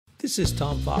This is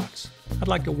Tom Fox. I'd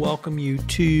like to welcome you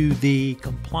to the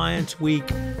Compliance Week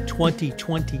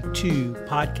 2022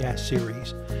 podcast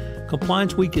series.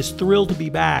 Compliance Week is thrilled to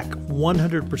be back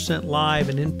 100% live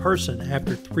and in person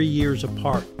after 3 years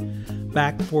apart.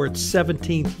 Back for its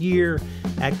 17th year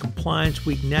at Compliance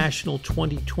Week National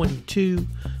 2022,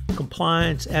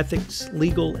 compliance, ethics,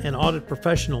 legal, and audit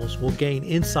professionals will gain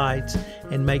insights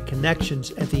and make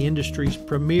connections at the industry's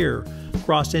premier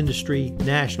cross-industry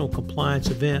national compliance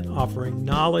event, offering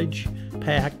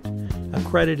knowledge-packed,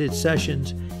 accredited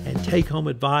sessions and take-home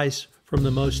advice from the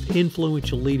most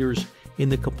influential leaders in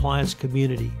the compliance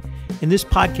community. In this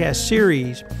podcast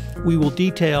series, we will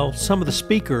detail some of the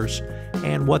speakers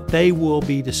and what they will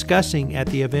be discussing at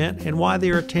the event and why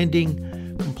they're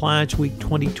attending Compliance Week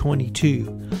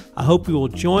 2022. I hope you will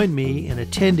join me in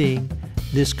attending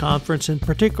this conference, and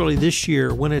particularly this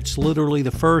year when it's literally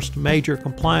the first major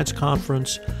compliance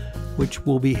conference which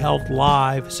will be held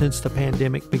live since the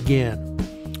pandemic began.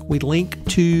 We link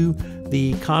to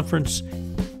the conference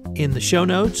in the show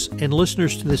notes, and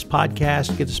listeners to this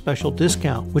podcast get a special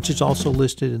discount, which is also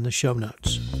listed in the show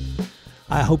notes.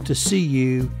 I hope to see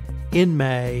you in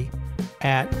May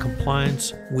at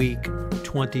Compliance Week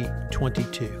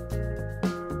 2022.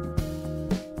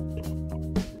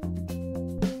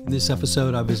 In this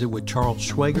episode, I visit with Charles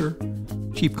Schwager,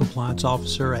 Chief Compliance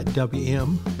Officer at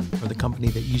WM, or the company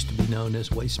that used to be known as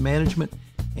Waste Management,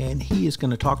 and he is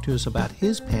going to talk to us about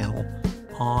his panel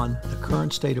on the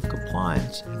current state of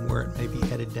compliance and where it may be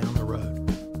headed down the road.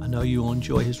 I know you'll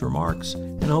enjoy his remarks,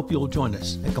 and I hope you'll join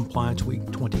us at Compliance Week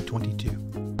 2022.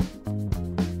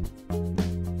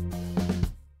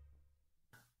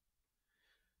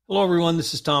 Hello, everyone.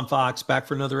 This is Tom Fox, back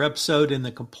for another episode in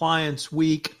the Compliance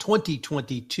Week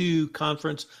 2022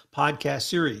 Conference Podcast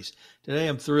Series. Today,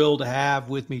 I'm thrilled to have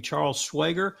with me Charles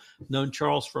Schwager. I've known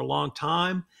Charles for a long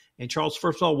time. And Charles,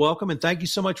 first of all, welcome, and thank you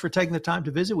so much for taking the time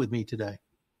to visit with me today.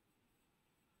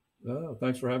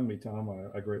 Thanks for having me, Tom.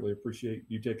 I greatly appreciate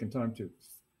you taking time to.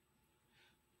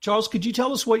 Charles, could you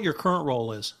tell us what your current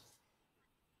role is?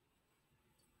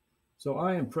 So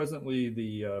I am presently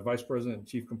the Vice President and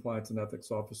Chief Compliance and Ethics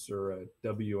Officer at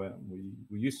WM.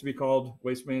 We used to be called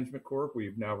Waste Management Corp.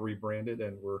 We've now rebranded,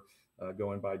 and we're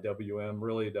going by WM,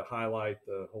 really to highlight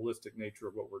the holistic nature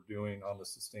of what we're doing on the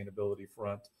sustainability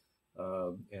front.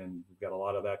 And we've got a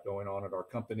lot of that going on at our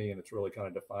company, and it's really kind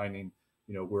of defining,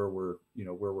 where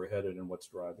we're headed and what's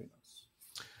driving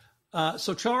us.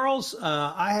 So Charles,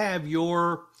 I have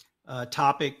your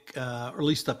topic, or at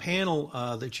least the panel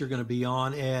that you're going to be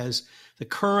on, as the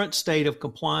current state of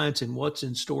compliance and what's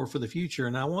in store for the future.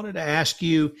 And I wanted to ask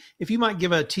you if you might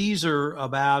give a teaser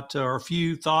about or a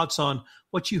few thoughts on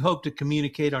what you hope to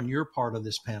communicate on your part of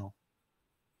this panel.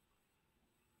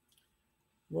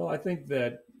 Well, I think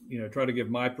that, try to give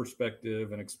my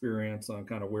perspective and experience on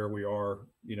kind of where we are,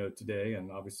 today,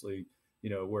 and obviously,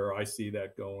 where I see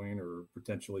that going or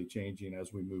potentially changing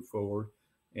as we move forward.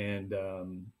 And,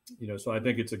 so I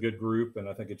think it's a good group, and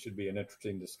I think it should be an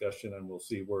interesting discussion, and we'll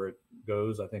see where it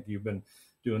goes. I think you've been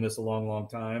doing this a long, long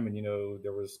time, and,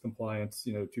 there was compliance,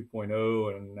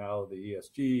 2.0, and now the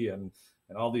ESG and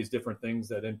all these different things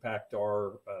that impact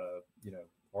our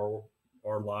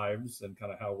lives and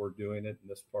kind of how we're doing it in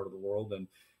this part of the world.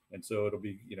 And so it'll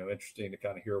be, interesting to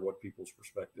kind of hear what people's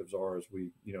perspectives are as we,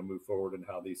 move forward and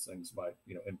how these things might,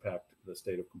 impact the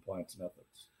state of compliance and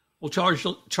ethics. Well,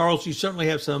 Charles, you certainly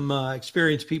have some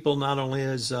experienced people, not only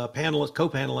as panelists,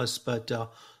 co-panelists, but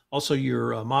also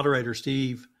your moderator,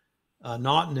 Steve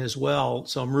Naughton, as well.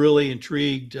 So I'm really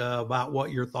intrigued about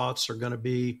what your thoughts are going to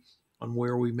be on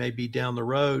where we may be down the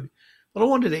road. But I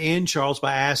wanted to end, Charles,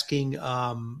 by asking,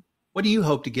 what do you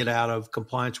hope to get out of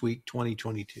Compliance Week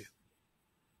 2022?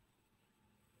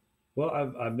 Well,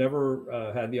 I've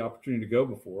never had the opportunity to go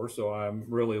before, so I'm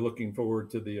really looking forward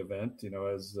to the event.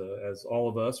 As all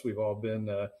of us, we've all been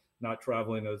not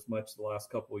traveling as much the last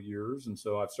couple of years, and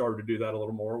so I've started to do that a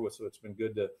little more. So it's been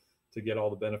good to get all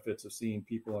the benefits of seeing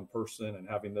people in person and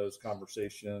having those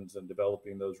conversations and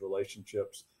developing those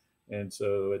relationships. And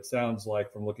so it sounds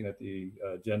like, from looking at the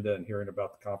agenda and hearing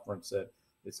about the conference, that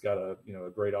it's got a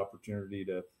great opportunity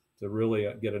to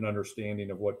really get an understanding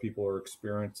of what people are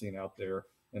experiencing out there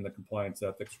in the compliance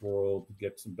ethics world,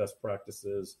 get some best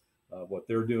practices, what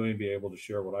they're doing, be able to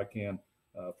share what I can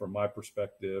from my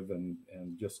perspective, and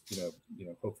just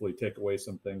hopefully take away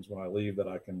some things when I leave that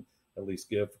I can at least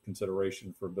give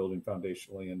consideration for building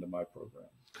foundationally into my program.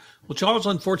 Well, Charles,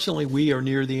 unfortunately, we are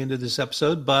near the end of this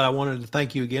episode, but I wanted to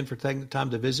thank you again for taking the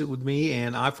time to visit with me.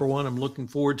 And I, for one, am looking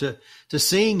forward to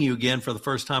seeing you again for the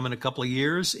first time in a couple of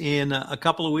years in a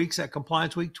couple of weeks at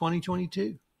Compliance Week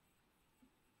 2022.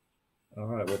 All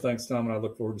right. Well, thanks, Tom, and I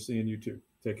look forward to seeing you too.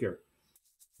 Take care.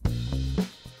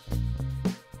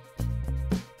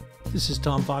 This is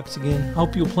Tom Fox again.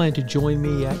 Hope you'll plan to join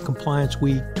me at Compliance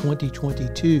Week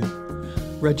 2022.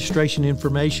 Registration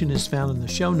information is found in the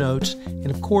show notes,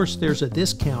 and of course, there's a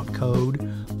discount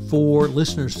code for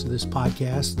listeners to this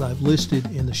podcast that I've listed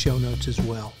in the show notes as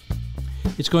well.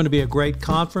 It's going to be a great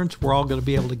conference. We're all going to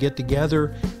be able to get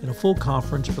together in a full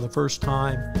conference for the first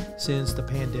time since the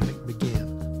pandemic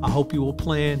began. I hope you will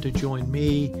plan to join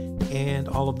me and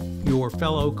all of your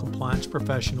fellow compliance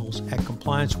professionals at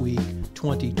Compliance Week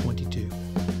 2022.